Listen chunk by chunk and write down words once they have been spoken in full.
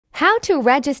How to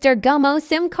register GOMO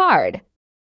SIM card.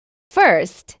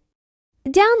 First,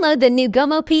 download the new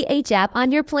GOMO PH app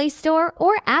on your Play Store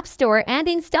or App Store and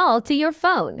install to your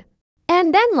phone.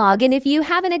 And then log in if you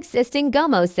have an existing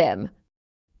GOMO SIM.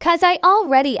 'Cause I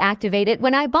already activated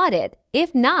when I bought it.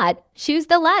 If not, choose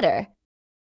the latter.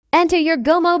 Enter your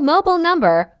GOMO mobile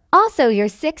number, also your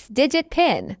 6-digit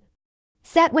PIN.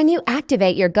 Set when you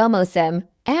activate your GOMO SIM,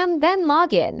 and then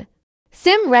log in.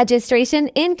 SIM registration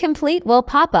incomplete will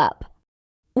pop up.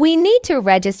 We need to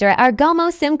register our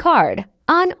GOMO SIM card.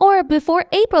 On or before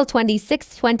April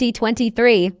 26,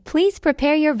 2023, please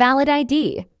prepare your valid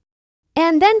ID.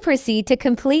 And then proceed to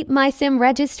complete My SIM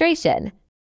registration.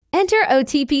 Enter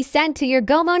OTP sent to your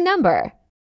GOMO number.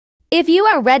 If you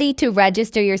are ready to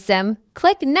register your SIM,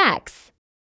 click Next.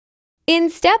 In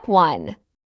Step 1,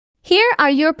 here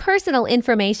are your personal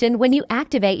information when you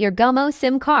activate your GOMO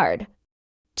SIM card.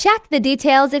 Check the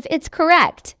details if it's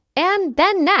correct, and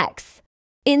then Next.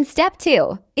 In Step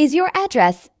 2, is your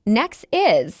address. Next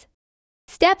is.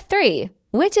 Step 3,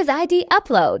 which is ID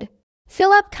upload.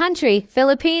 Fill up country,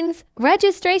 Philippines,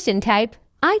 registration type.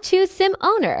 I choose SIM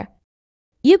owner.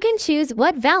 You can choose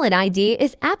what valid ID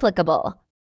is applicable.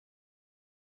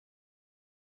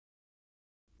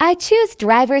 I choose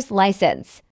driver's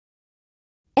license.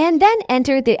 And then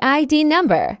enter the ID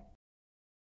number.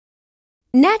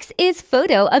 Next is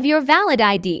photo of your valid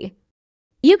ID.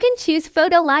 You can choose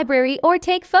photo library or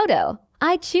take photo.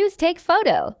 I choose take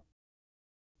photo.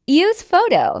 Use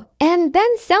photo and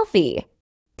then selfie.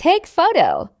 Take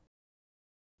photo.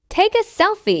 Take a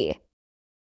selfie.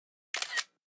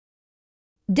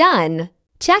 Done.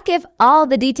 Check if all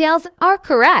the details are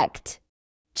correct.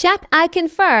 Check I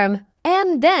confirm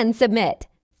and then submit.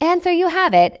 And there you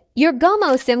have it. Your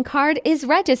GOMO SIM card is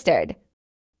registered.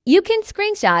 You can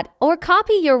screenshot or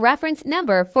copy your reference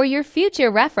number for your future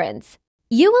reference.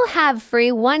 You will have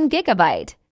free 1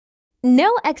 GB.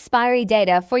 No expiry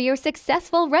data for your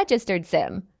successful registered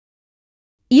SIM.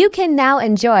 You can now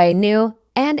enjoy new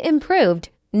and improved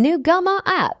new GOMO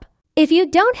app. If you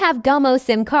don't have GOMO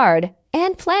SIM card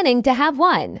and planning to have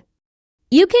one,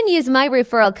 you can use my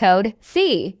referral code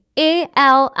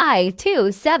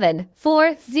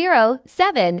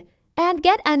CALI27407 and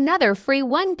get another free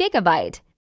 1 GB.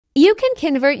 You can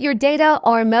convert your data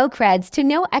or Mo creds to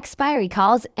no expiry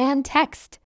calls and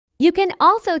text. You can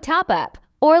also top up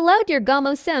or load your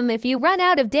GOMO SIM if you run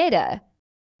out of data.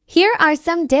 Here are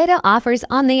some data offers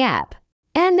on the app.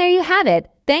 And there you have it.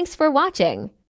 Thanks for watching.